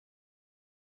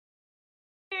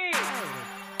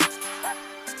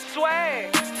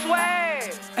Swag,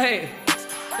 swag. Hey,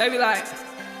 they be like,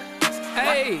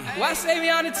 hey, why say me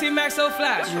on the T-Max so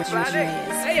fly?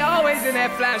 They always in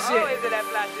that fly shit. Always in that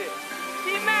fly shit.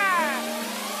 T-Max.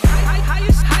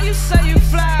 How you say you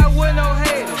fly with no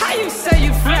haters? How you say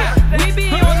you fly? We be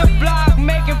on the block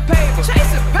making paper.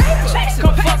 Chasing paper.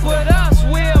 Come fuck with us,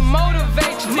 we'll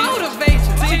motivate you.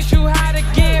 Teach you how to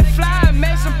get fly and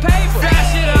make some paper. Fly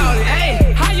shit all day.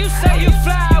 Hey, how you say you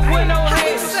fly with no haters? How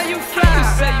you say you fly?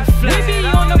 We be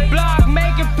on the block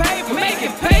making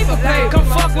paper. Come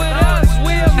fuck with us,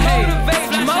 we'll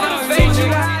motivate you. Teach you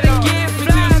how to get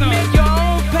fly and make your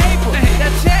own paper.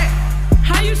 Now check.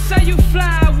 How you say you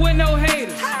fly with no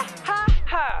haters?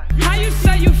 How you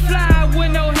say you fly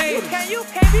with no haters?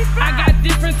 Can't be fly. I got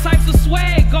different types of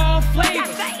swag, all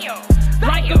flavors.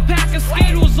 Like a pack of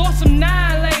Skittles or some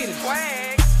 9-laters.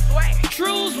 Swag.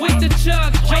 Trues with the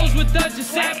chucks, Joes with the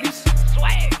Giuseppe's.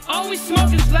 Swag. All we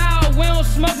smoke is loud, we don't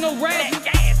smoke no red.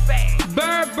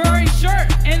 Burberry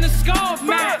shirt and the scarf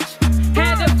match.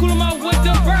 Had to cool him up with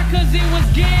the bird cause it was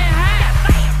getting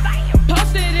hot.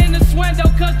 Posted in the swindle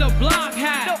cause the block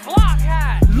hot.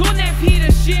 Lil' Neff heat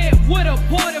the shit with a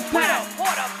porta pot.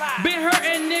 Been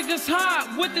hurting niggas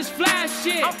hard with this flash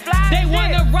shit. They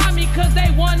wanna rob me cause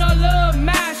they wanna love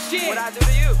my shit. What I do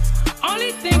to you?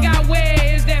 Only thing I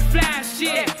wear is that flash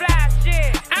shit.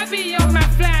 I be on my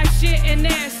flash shit and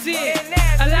that's it.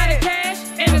 A lot of cash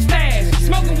and a stash.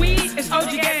 Smoking weed, it's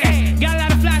OG gas. Got a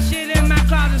lot of flash shit in my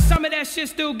closet, some of that shit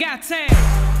still got tags.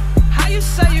 How you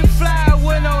say you fly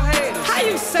with no haters? How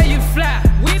you say you fly?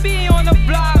 We be on the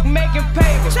block making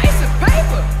paper. Chasing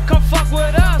paper. Come fuck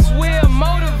with us, we'll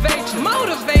motivate you.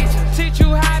 Teach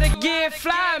you how to get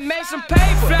fly and make some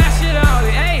paper. Fly shit all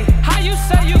day. Hey, how you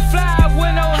say you fly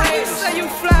with no haters? How you say you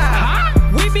fly?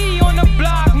 Huh? We be on the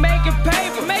block making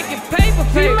paper.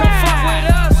 Come fuck with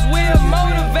us, we'll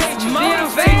motivate you.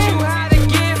 Teach you how to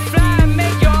get fly and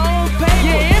make your own paper.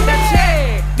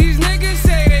 Yeah, these niggas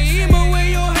say they emo with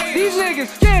your haters. These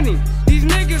niggas skinny. These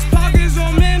niggas pockets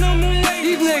on minimum wage.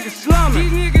 These niggas slumming.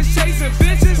 These niggas chasing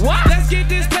bitches. What? Let's get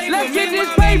this paper. Let's get this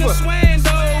Meanwhile, in paper. the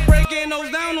swando, breaking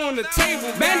those down on the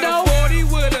table. Bando. 40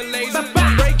 with a laser.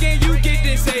 Breaking, you get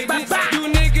disabled. You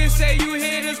niggas say you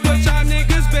hitters, but y'all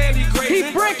niggas barely grazing.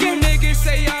 He bricking. You niggas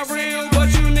say y'all real, but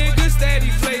you niggas steady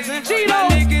flazing. My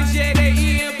niggas, yeah, they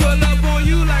eatin', pull up on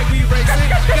you like we racing.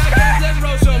 Got gas, let's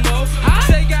roll some more.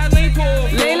 Say got lean, pull.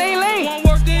 Lean. One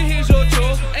work, then here's your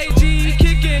chore. AG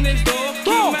kicking his door.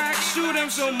 Keep Max, shoot him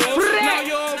some more. Now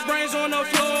your brains on the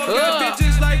floor. Got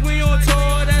bitches like we on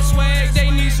tour. That swag, they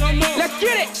need some more. Let's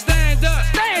get it. Stand up.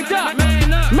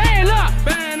 Man up.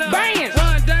 Band up. Bang.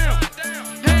 Run down.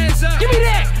 Hands up. Give me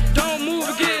that. Don't move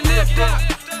or get lift up.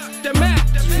 The Mac.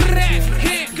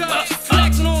 Handcuffs.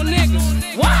 Flexing on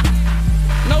niggas. What?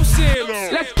 No cereal.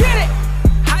 Let's get it.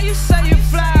 How you say you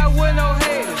fly with no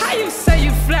haters? How you say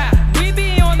you fly? We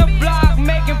be on the block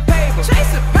making paper.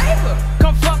 Chasing paper.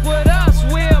 Come fuck with us,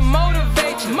 we'll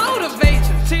motivate you.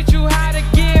 Teach you how to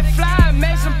get fly and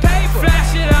make some paper. Fly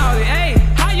shit all day. Hey,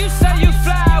 how you say you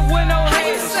fly with no How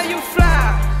you haters? say you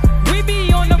fly? We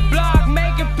be on the block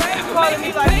making paper.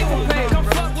 Come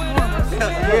fuck with us.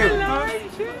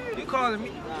 You calling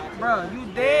me? Bro, you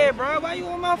dead, bro. Why you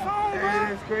on my phone, bro?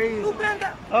 That's crazy. Who been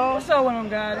that? Oh. What's up with them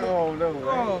guys? Oh no, man.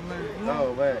 Oh, man.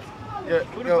 Oh man. Yeah.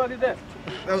 Who the fuck is that?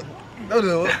 Don't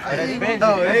do it. Benji.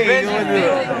 No, they ain't gonna do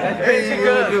it. That's They ain't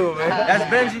gonna do it, man. That's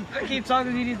Benji. I keep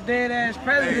talking to these dead ass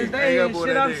presidents. They ain't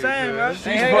shit I'm saying, bro. She's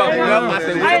fucked up.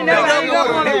 I ain't never hang up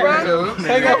on her, bro.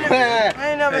 Hang up. I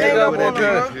ain't never hang up on her,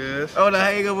 bro. Oh, no,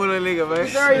 hang up with a nigga, man.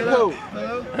 Very cool.